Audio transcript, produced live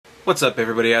What's up,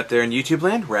 everybody out there in YouTube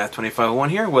land? Wrath2501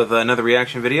 here with another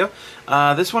reaction video.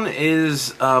 This one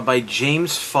is by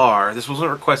James Farr. This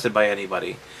wasn't requested by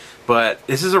anybody, but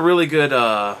this is a really good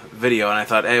video, and I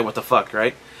thought, hey, what the fuck,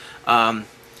 right?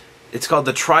 It's called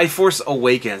the Triforce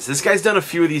Awakens. This guy's done a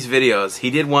few of these videos.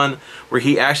 He did one where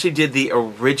he actually did the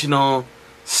original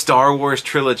Star Wars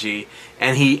trilogy,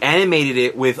 and he animated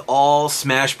it with all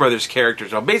Smash Brothers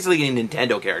characters, well, basically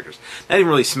Nintendo characters. Not even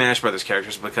really Smash Brothers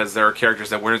characters, because there are characters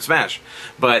that weren't in Smash.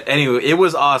 But anyway, it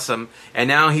was awesome, and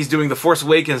now he's doing The Force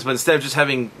Awakens, but instead of just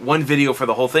having one video for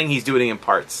the whole thing, he's doing it in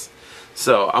parts.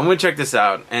 So, I'm going to check this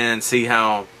out and see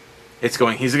how it's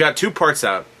going. He's got 2 parts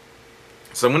out.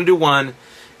 So I'm going to do one,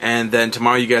 and then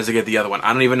tomorrow you guys will get the other one.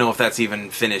 I don't even know if that's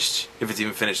even finished, if it's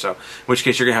even finished, so in which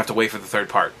case you're going to have to wait for the 3rd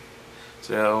part.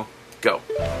 So, go.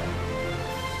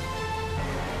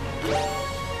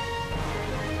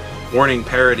 Warning,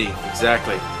 parody,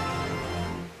 exactly.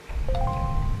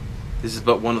 This is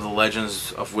but one of the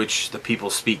legends of which the people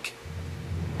speak.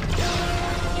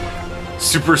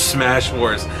 Super Smash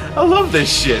Wars. I love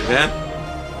this shit, man.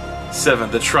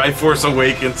 7, the Triforce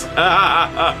Awakens.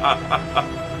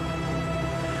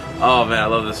 Oh man, I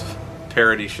love this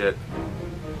parody shit.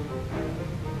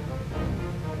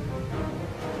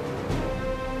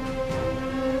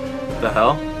 What the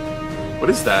hell? What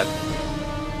is that?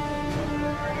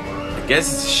 I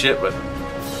guess it's shit, but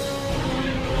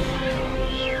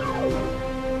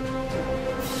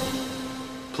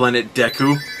Planet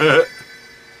Deku.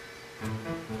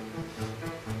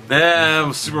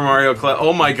 Super Mario Cloud.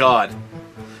 Oh my god.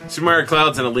 Super Mario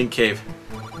Cloud's in a Link Cave.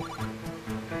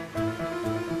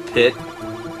 Pit.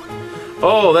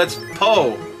 Oh, that's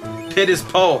Poe. Pit is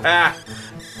Poe. Ah.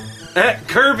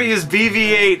 Kirby is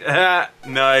BB-8. Ah.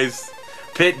 Nice.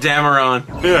 Pit Dameron.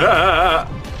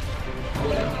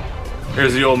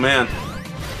 Here's the old man.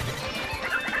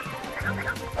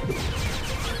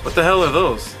 What the hell are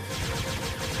those?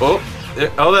 Oh,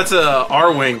 that's a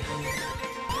R-Wing.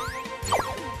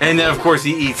 And then, of course,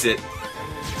 he eats it.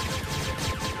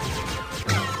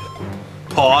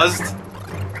 Paused.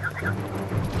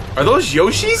 Are those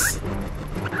Yoshis?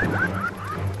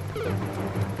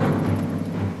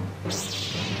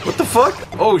 What the fuck?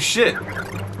 Oh, shit.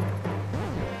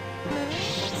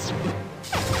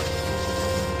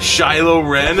 Shiloh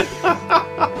Ren?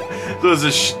 Those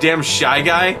a damn Shy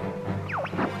Guy?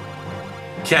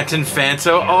 Captain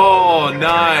Phanto? Oh,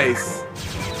 nice.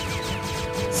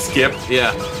 Skip,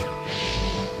 yeah.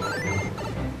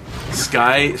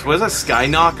 Sky, what is that,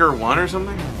 Skyknocker 1 or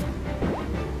something?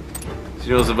 She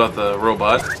knows about the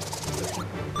robot.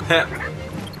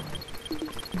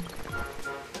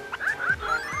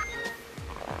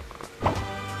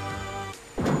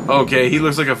 Okay, he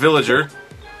looks like a villager.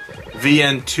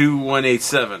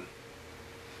 VN2187.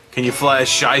 Can you fly a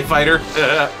Shy Fighter?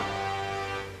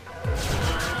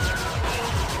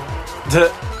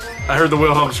 I heard the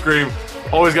Wilhelm scream.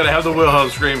 Always gotta have the Wilhelm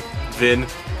scream. Vin.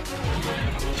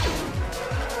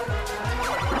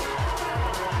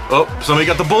 Oh, somebody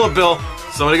got the bullet, Bill.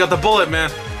 Somebody got the bullet, man.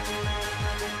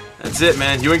 That's it,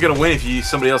 man. You ain't gonna win if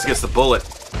somebody else gets the bullet.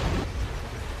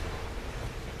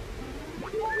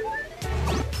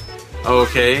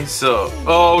 Okay, so...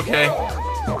 Oh, okay.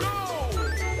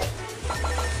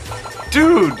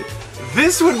 Dude!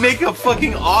 This would make a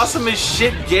fucking awesome as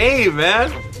shit game,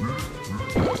 man!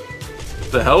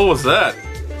 What the hell was that?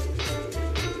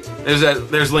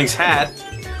 There's Link's hat.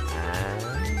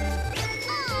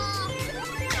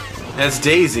 That's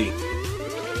Daisy.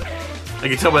 I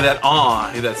can tell by that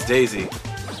aw, that's Daisy.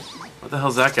 What the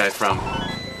hell's that guy from?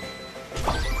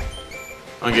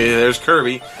 Okay, there's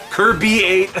Kirby. Kirby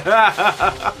 8.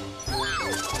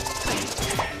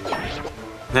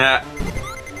 Nah.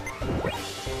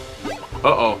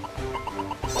 Uh-oh.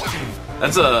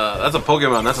 That's a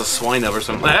Pokemon. That's a Swinub or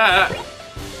something.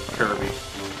 Kirby.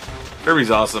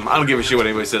 Kirby's awesome. I don't give a shit what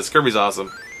anybody says. Kirby's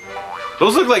awesome.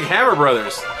 Those look like Hammer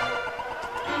Brothers.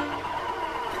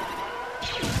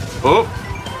 Oh,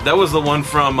 that was the one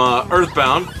from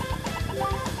Earthbound.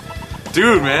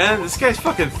 Dude, man, this guy's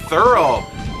fucking thorough.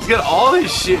 He's got all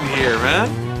this shit in here, man.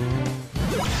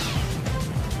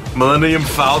 Millennium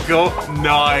Falco,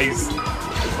 nice.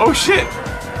 Oh shit.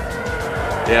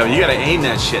 Yeah, but you gotta aim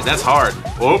that shit. That's hard.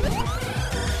 Whoop.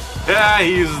 Yeah,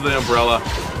 he uses the umbrella.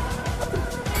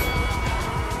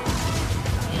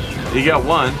 He got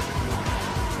one.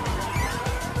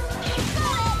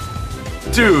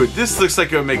 Dude, this looks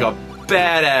like it would make a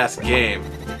badass game.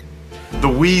 The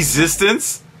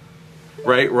Wii-sistance?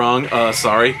 Right, wrong,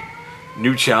 sorry.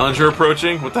 New challenger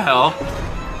approaching? What the hell?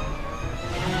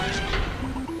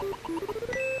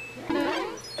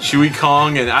 Chewy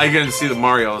Kong, and I couldn't see the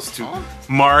Marios too.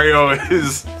 Mario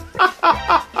is...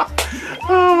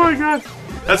 Oh my god.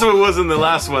 That's what it was in the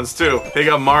last ones too. They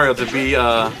got Mario to be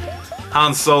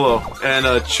Han Solo, and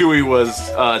Chewy was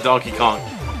Donkey Kong.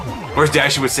 Whereas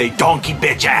Dashi would say, "Donkey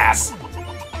bitch ass."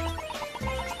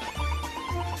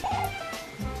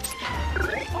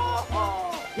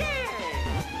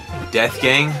 Death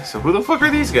Gang? So who the fuck are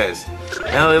these guys?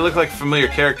 Now they look like familiar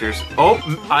characters. Oh,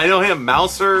 I know him.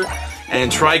 Mouser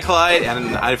and Triclide,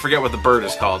 and I forget what the bird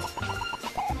is called.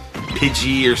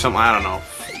 Pidgey or something, I don't know.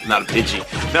 Not a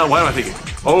Pidgey. No, what am I thinking?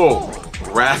 Oh,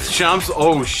 Wrath Chumps?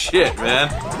 Oh shit, man.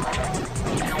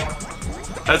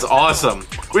 That's awesome.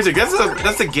 Wait a second,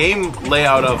 that's the game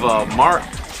layout of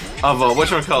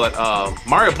whatchamacallit,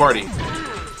 Mario Party.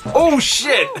 Oh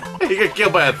shit! He got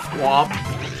killed by a thwomp.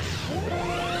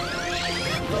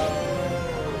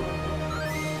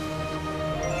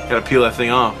 Gotta peel that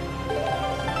thing off.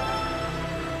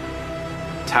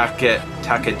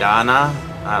 Takedana?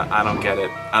 I don't get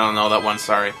it. I don't know that one,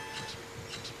 sorry.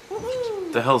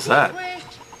 What the hell's that?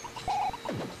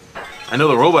 I know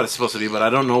the robot is supposed to be, but I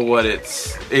don't know what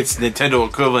its Nintendo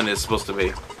equivalent is supposed to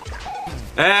be.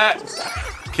 Ah!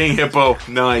 King Hippo.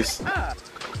 Nice.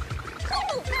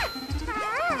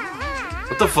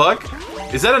 What the fuck?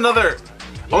 Is that another...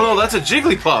 Oh no, that's a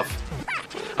Jigglypuff.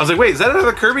 I was like, wait, is that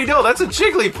another Kirby? No, that's a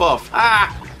Jigglypuff.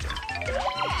 Ah!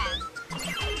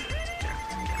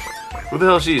 Who the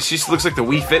hell is she? She looks like the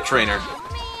Wii Fit trainer.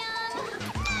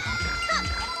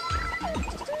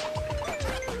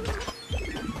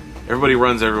 Everybody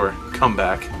runs everywhere. Come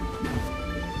back.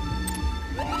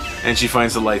 And she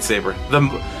finds the lightsaber.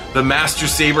 The Master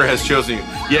Saber has chosen you.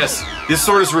 Yes, this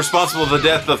sword is responsible for the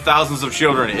death of thousands of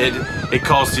children. It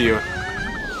calls to you.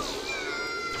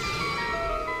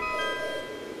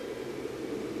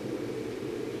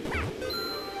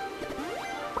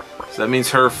 So that means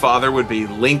her father would be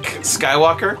Link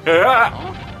Skywalker?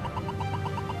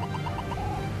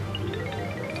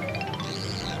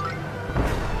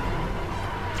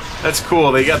 That's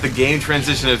cool. They got the game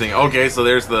transition and everything. Okay, so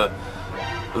there's the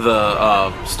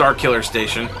Star Killer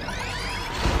station.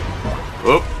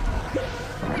 Whoop.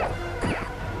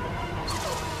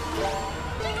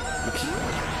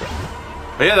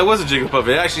 Oh yeah, that was a Jigglypuff.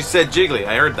 It actually said Jiggly.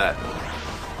 I heard that.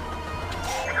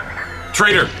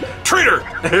 Traitor! Traitor!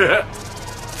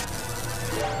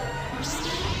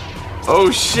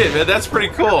 Oh shit, man, that's pretty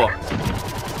cool.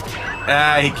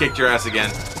 Ah, he kicked your ass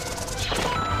again.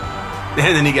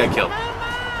 And then he got killed.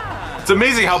 It's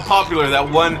amazing how popular that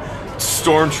one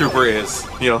stormtrooper is.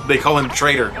 You know, they call him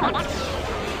Traitor.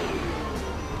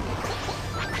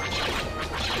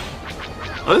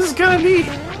 Oh, this is kind of neat.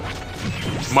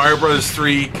 Mario Bros.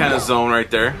 3 kind of zone right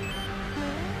there.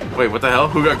 Wait, what the hell?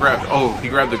 Who got grabbed? Oh, he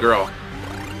grabbed the girl.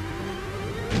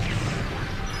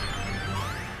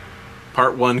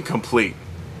 Part 1 complete.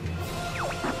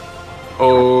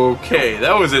 Okay,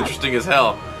 that was interesting as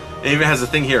hell. It even has a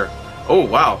thing here. Oh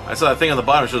wow, I saw that thing on the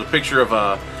bottom. It shows a picture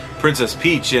of Princess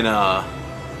Peach in a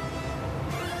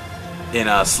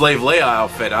Slave Leia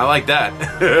outfit. I like that.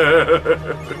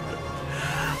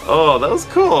 Oh, that was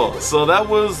cool. So that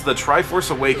was the Triforce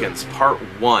Awakens Part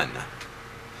 1.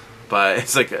 But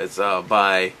it's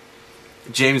by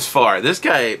James Farr. This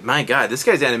guy, my god, this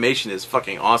guy's animation is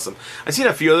fucking awesome. I've seen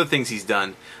a few other things he's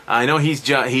done. I know he's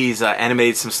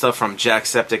animated some stuff from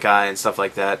Jacksepticeye and stuff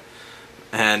like that.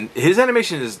 And his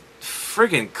animation is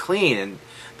friggin' clean, and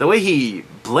the way he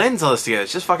blends all this together,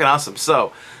 it's just fucking awesome.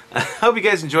 So, I hope you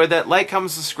guys enjoyed that. Like,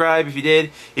 comment, subscribe if you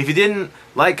did. If you didn't,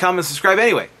 like, comment, subscribe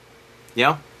anyway. You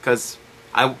know? Because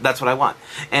that's what I want.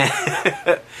 And,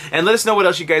 and let us know what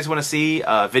else you guys want to see.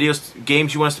 Videos,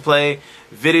 games you want us to play,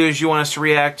 videos you want us to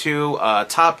react to,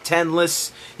 top 10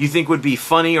 lists you think would be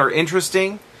funny or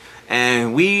interesting.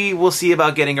 And we will see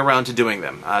about getting around to doing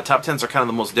them. Top 10s are kind of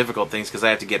the most difficult things because I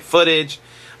have to get footage.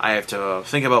 I have to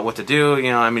think about what to do. You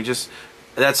know, I mean, just...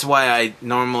 That's why I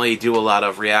normally do a lot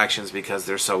of reactions, because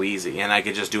they're so easy. And I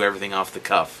could just do everything off the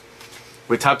cuff.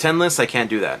 With top 10 lists, I can't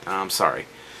do that. I'm sorry.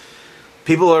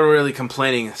 People are really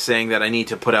complaining, saying that I need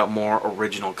to put out more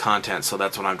original content. So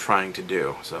that's what I'm trying to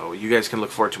do. So you guys can look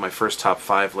forward to my first top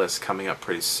 5 list coming up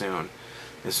pretty soon.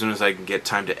 As soon as I can get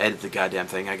time to edit the goddamn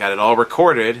thing. I got it all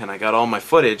recorded, and I got all my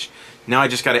footage. Now I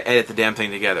just got to edit the damn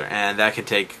thing together. And that can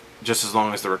take just as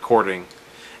long as the recording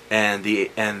and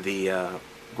the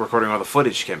recording all the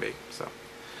footage can be. So,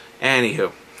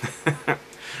 anywho,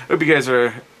 hope you guys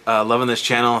are loving this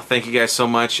channel. Thank you guys so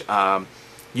much.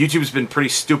 YouTube's been pretty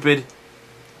stupid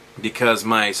because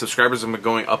my subscribers have been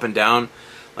going up and down.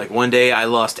 Like one day I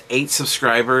lost 8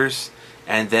 subscribers,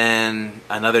 and then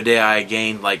another day I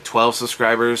gained like 12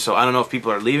 subscribers. So I don't know if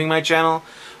people are leaving my channel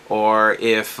or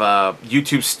if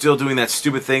YouTube's still doing that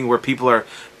stupid thing where people are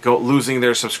losing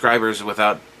their subscribers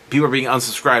without people are being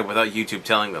unsubscribed without YouTube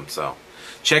telling them so.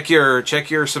 Check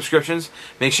your subscriptions.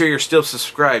 Make sure you're still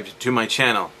subscribed to my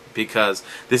channel, because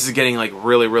this is getting like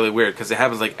really weird, because it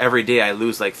happens like every day I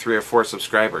lose like 3 or 4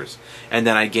 subscribers and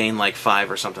then I gain like 5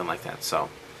 or something like that. So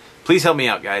please help me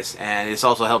out, guys, and this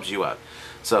also helps you out.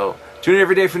 So tune in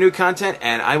every day for new content,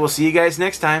 and I will see you guys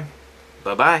next time.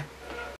 Bye bye.